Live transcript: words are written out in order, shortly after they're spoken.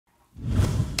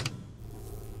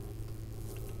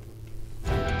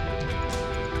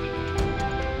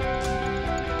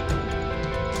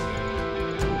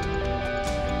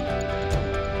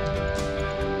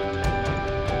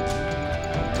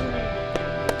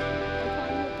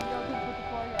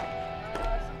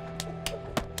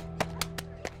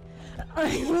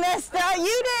You messed up.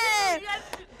 You did.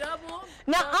 Double.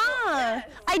 Nuh-uh.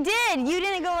 I did. You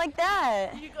didn't go like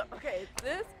that. You go, okay,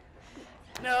 this.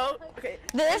 No. Okay.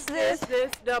 This.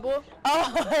 Double.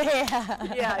 Oh,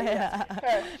 yeah. Yeah.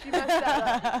 Her. She messed that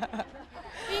up.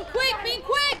 Being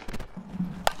quick.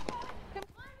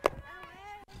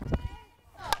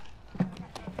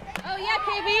 Oh, yeah,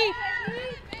 KB.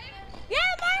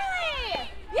 Yeah, Marley.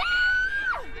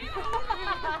 Yeah!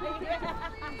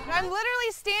 I'm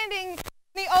literally standing in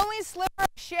the only sliver of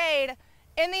shade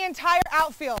in the entire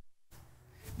outfield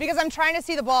because I'm trying to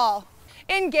see the ball.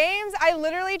 In games, I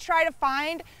literally try to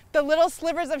find the little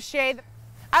slivers of shade.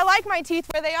 I like my teeth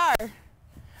where they are.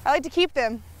 I like to keep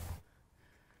them.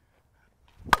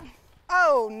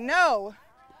 Oh, no.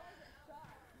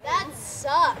 That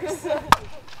sucks.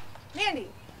 Mandy.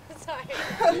 Sorry.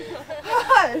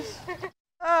 Gosh.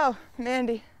 Oh,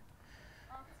 Mandy.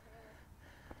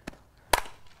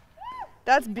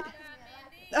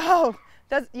 Oh,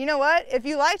 you know what? If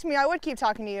you liked me, I would keep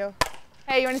talking to you.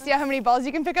 Hey, you want to see how many balls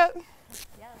you can pick up?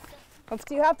 Yeah. Let's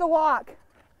do. You have to walk.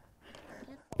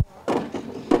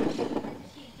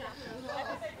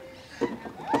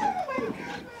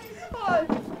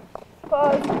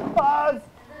 Pause.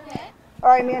 All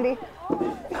right, Mandy.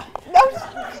 No.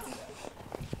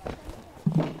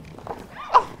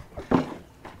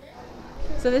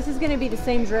 So this is going to be the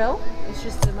same drill. It's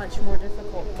just a much more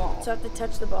difficult ball. So I have to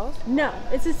touch the balls? No,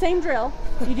 it's the same drill.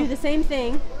 You do the same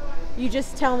thing. You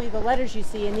just tell me the letters you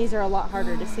see, and these are a lot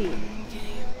harder to see.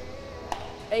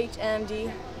 H, M, D.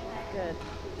 Good.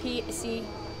 P, C,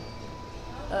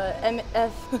 M,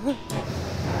 F.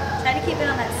 Try to keep it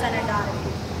on that center dot.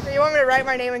 You want me to write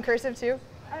my name in cursive too?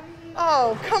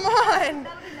 Oh, come on.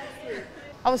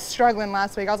 I was struggling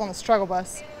last week. I was on the struggle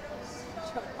bus.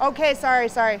 Okay, sorry.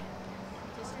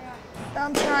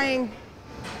 I'm trying.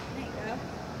 There you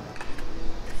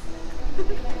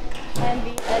go. N,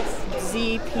 V, X,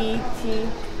 Z, P, T.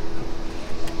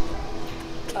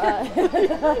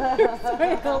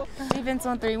 Defense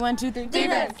on 3. 1, 2, 3.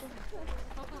 Defense.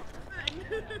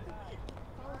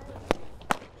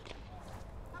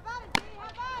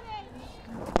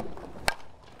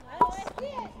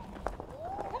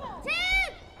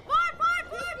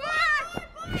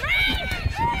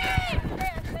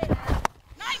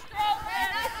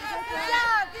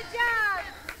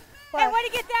 Hey, way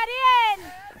to get that in!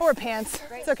 Or pants.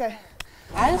 It's okay.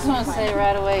 I just want to say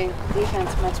right away,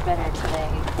 defense much better today.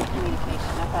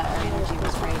 Communication. I thought our energy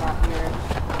was great out here.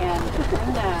 And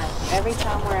bring that every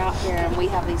time we're out here and we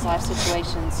have these life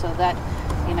situations so that,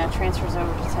 transfers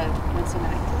over to Wednesday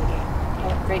night to the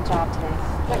game. Great job today.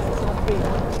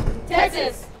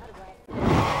 Texas!